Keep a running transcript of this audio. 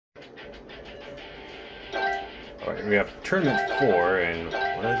Alright, we have Tournament 4 and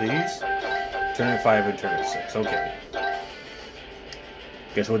what are these? Tournament 5 and Tournament 6. Okay.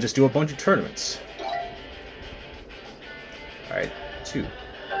 Guess we'll just do a bunch of tournaments. Alright, 2.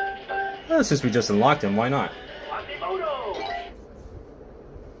 Well, since we just unlocked him, why not? Quasimodo!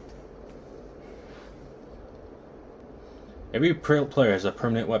 Every player has a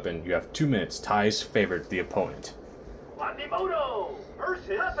permanent weapon. You have 2 minutes. Ties favored the opponent. Quasimodo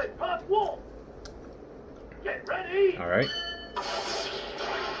versus Puff Wolf. Get ready! Alright.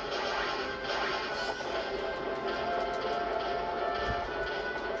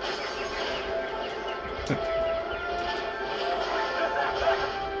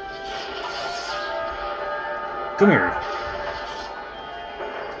 Come here.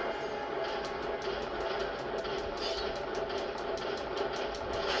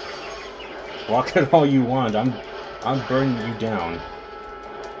 Walk it all you want. I'm burning you down.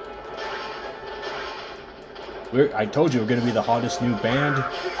 I told you we're gonna be the hottest new band.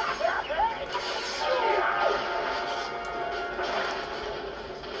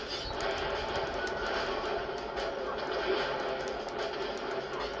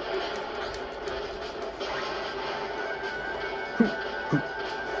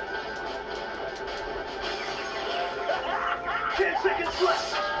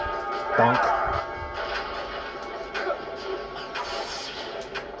 Bonk.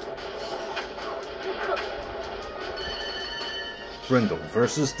 Brindle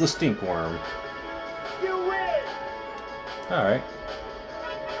versus the Stinkworm. You win! Alright.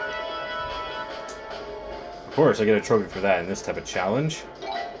 Of course, I get a trophy for that in this type of challenge.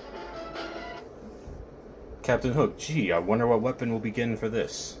 Captain Hook. Gee, I wonder what weapon we'll be getting for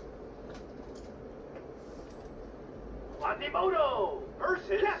this. Quasimodo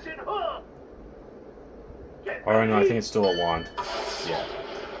versus Captain Hook. Oh no, I think it's still a wand. Yeah.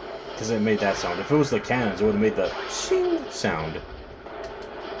 Because it made that sound. If it was the cannons, it would have made the shing sound.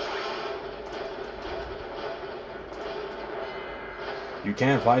 You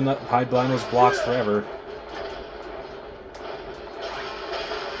can't hide behind those blocks forever.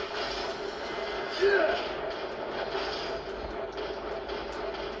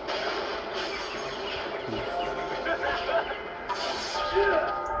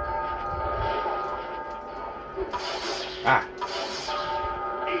 Ah!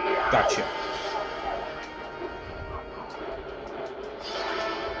 Gotcha.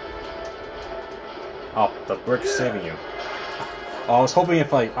 Oh, the brick's saving you. Oh, I was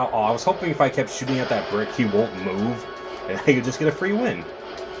hoping if I kept shooting at that brick, he won't move, and I could just get a free win.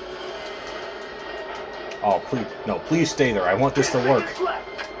 Oh, please, no, please stay there. I want this to work.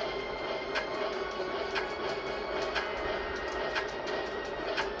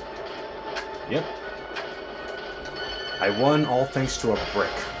 Yep. I won all thanks to a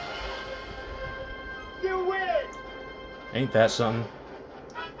brick. You win! Ain't that something?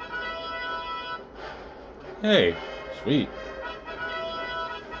 Hey, sweet.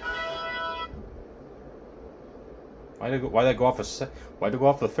 Why'd I go off why'd it go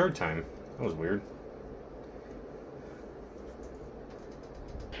off the third time? That was weird.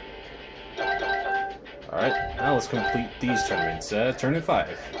 Alright, now let's complete these tournaments. Tournament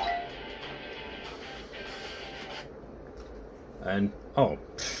 5. And, oh,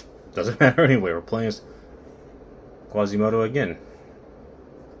 doesn't matter anyway, we're playing as Quasimodo again.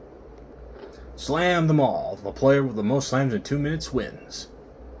 Slam them all. The player with the most slams in 2 minutes wins.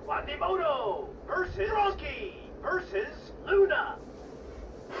 Quasimodo versus Rocky versus Luna.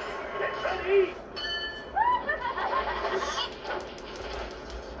 Get ready!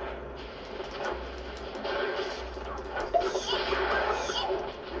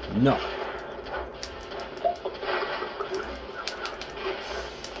 No.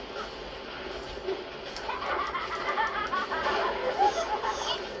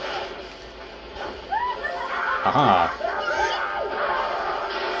 Aha.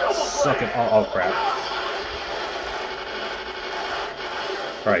 Suck it. Oh crap.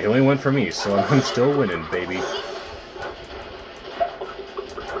 Alright, he only went for me, so I'm still winning, baby.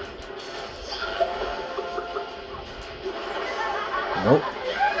 Nope.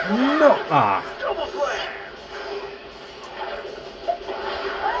 No! Ah. Double slam!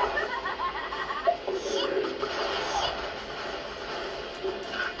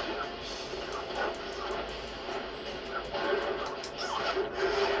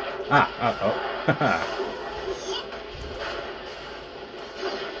 Oh.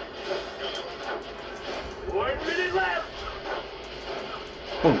 1 minute left!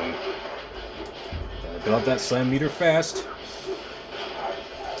 Boom. Gotta build up that slam meter fast.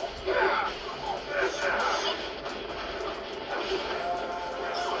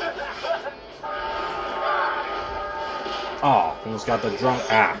 Oh, almost got the drunk.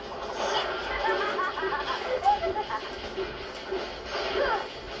 Ah.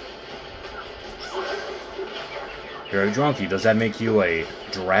 You're a drunkie. Does that make you a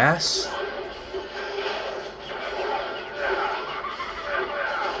drass?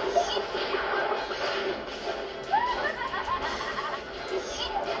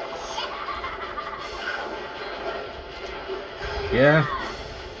 Yeah,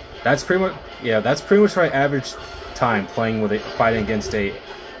 that's pretty much. Yeah, that's pretty much my average time playing with it, fighting against a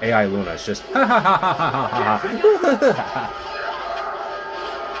AI Luna. It's just ha ha ha ha ha ha ha.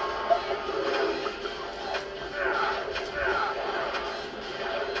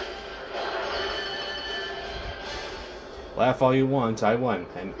 Laugh all you want, I won.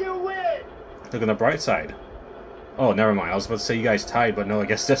 And You win! look on the bright side. Oh, never mind. I was about to say you guys tied, but no. I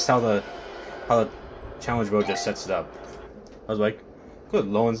guess that's how the challenge mode just sets it up. I was like, good.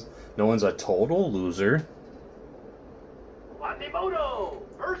 No one's a total loser. Quasimodo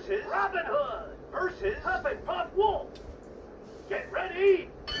versus Robin Hood versus Huff and Puff Wolf. Get ready!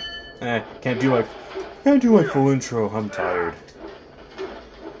 Can't do my full intro. I'm tired.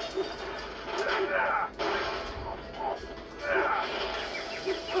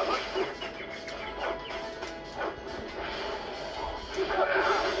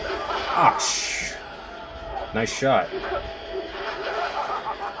 Ah, shh. Nice shot,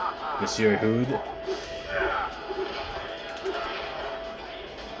 Monsieur Hood.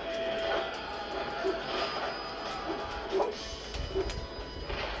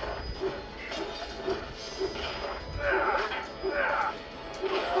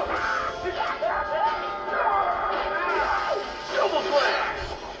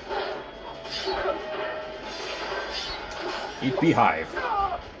 Eat beehive.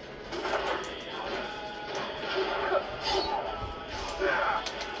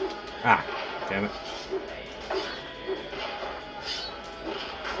 Ah, damn it.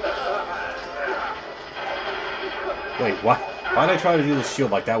 Wait, what? Why'd I try to do the shield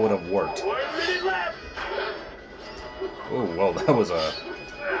like that would have worked? 1 minute left! Oh, well, that was a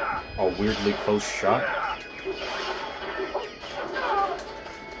weirdly close shot.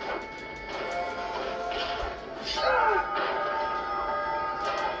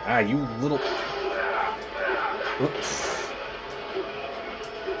 Ah, you little... Oops.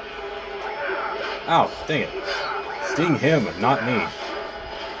 Ow, dang it. Sting him, not me.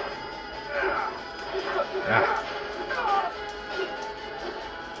 Ah.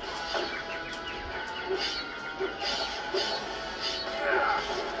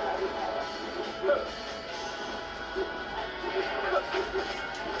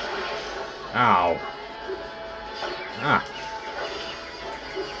 Ow. Ah.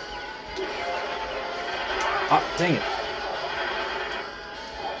 Ah, dang it.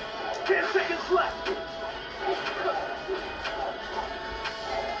 10 seconds left!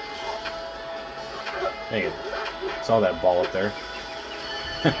 Dang it. Saw that ball up there.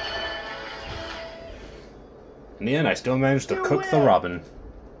 In the end, I still managed to cook the robin.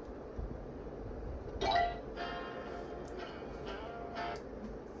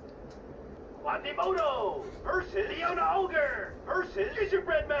 Quasimodo versus Leona Ogre versus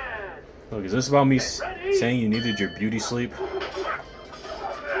Gingerbread Man. Look, is this about me saying you needed your beauty sleep?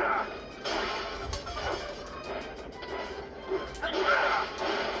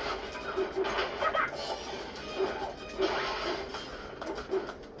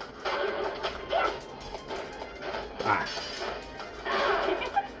 Ah.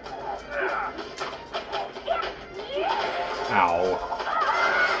 Ow.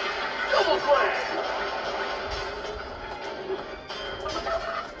 Double slam.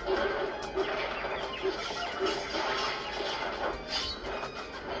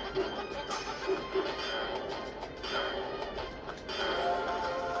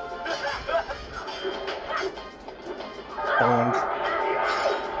 Bonk.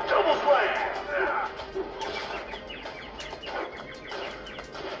 Double slam.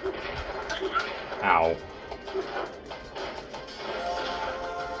 Ow.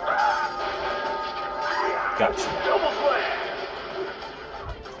 Gotcha. Double slam.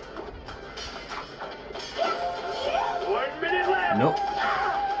 1 minute left. Nope.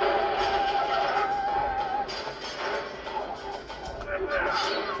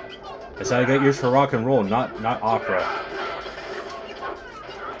 That's how I get yours for rock and roll, not opera.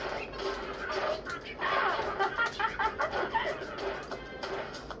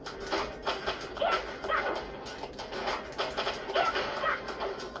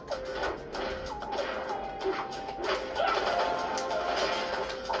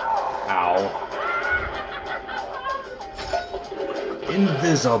 Ow.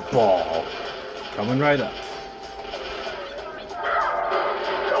 Invisible. Coming right up.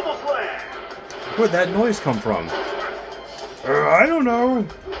 Where'd that noise come from? I don't know.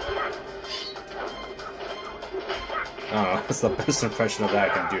 I don't know. That's the best impression of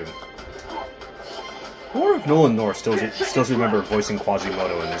that I can do. I wonder if Nolan North still remember voicing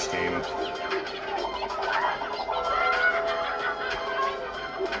Quasimodo in this game.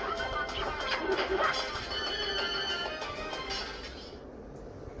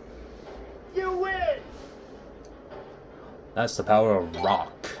 You win! That's the power of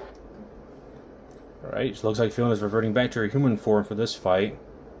rock. Alright, so looks like Fiona is reverting back to her human form for this fight.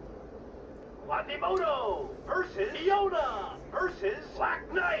 Quasimodo versus Fiona versus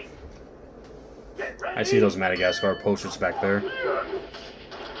Black Knight. Get ready. I see those Madagascar posters back there.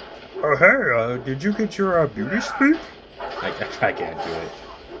 Oh hey, did you get your beauty sleep? I can't do it.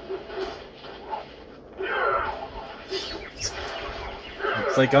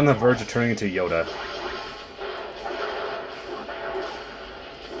 It's like on the verge of turning into Yoda.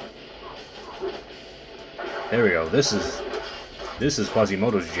 There we go. This is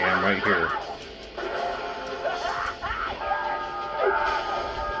Quasimodo's jam right here.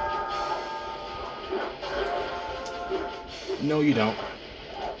 No, you don't.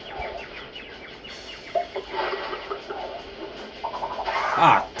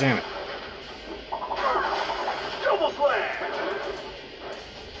 Ah, damn it. Double slam.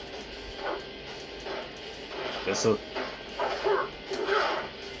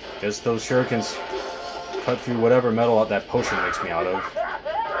 Guess those shurikens cut through whatever metal that potion makes me out of.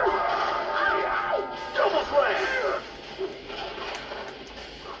 Double slam.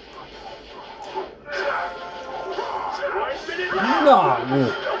 No!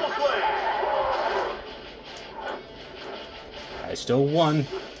 Double slam. I still won.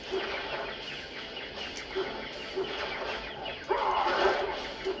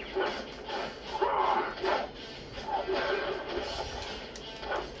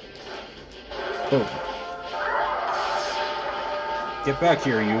 Boom. Get back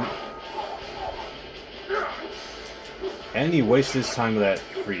here, you. And he wasted his time with that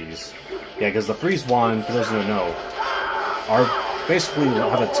freeze. Yeah, because the freeze wand, for those who don't know, are basically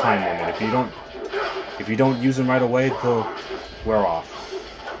have a time limit. If you don't use them right away, they'll wear off.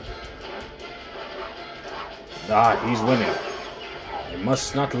 Ah, he's winning. I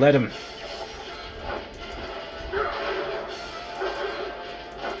must not let him.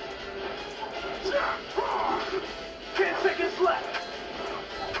 10 seconds left.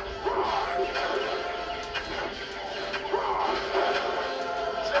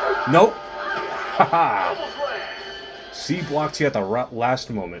 Nope. Haha. Double slam. C blocked you at the last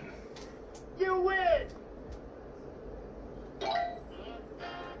moment. You win.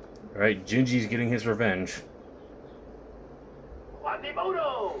 Alright, Gingy's getting his revenge.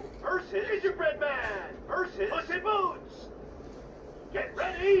 Quasimodo versus Gingerbread Man versus Puss in Boots. Get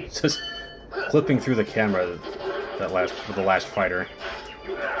ready. Just clipping through the camera for the last fighter.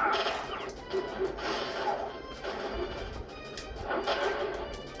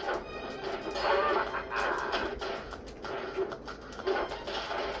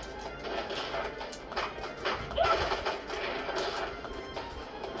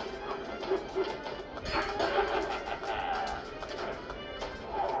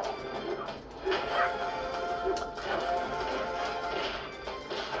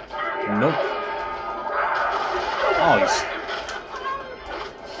 Nope. Oh, he's...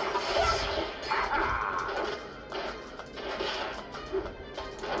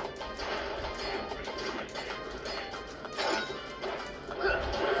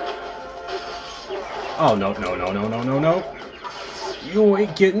 Oh, no, no, no, no, no, no, no. You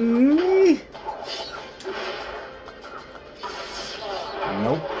ain't getting me.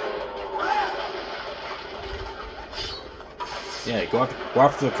 Nope. Yeah, go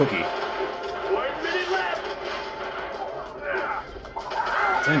after the cookie. 1 minute left.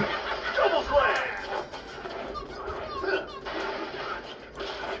 Damn it. Double slam.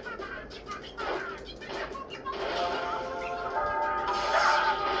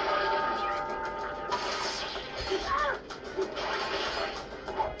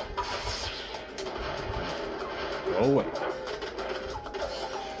 Go away.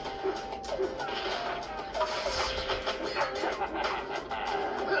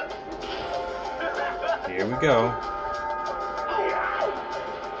 Here we go.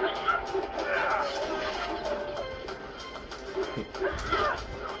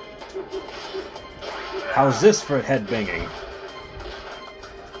 How's this for head banging?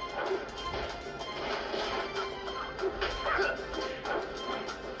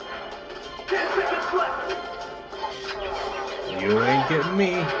 You ain't getting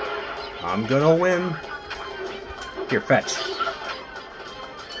me. I'm gonna win. Here, fetch.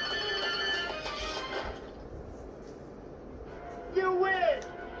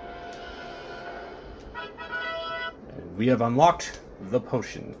 we have unlocked the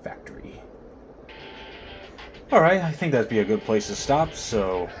Potion Factory. Alright, I think that'd be a good place to stop,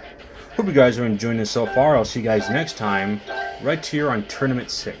 so hope you guys are enjoying this so far. I'll see you guys next time, right here on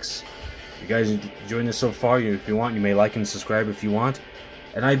Tournament 6. If you guys enjoying this so far, if you want, you may like and subscribe if you want.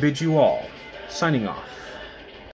 And I bid you all, signing off.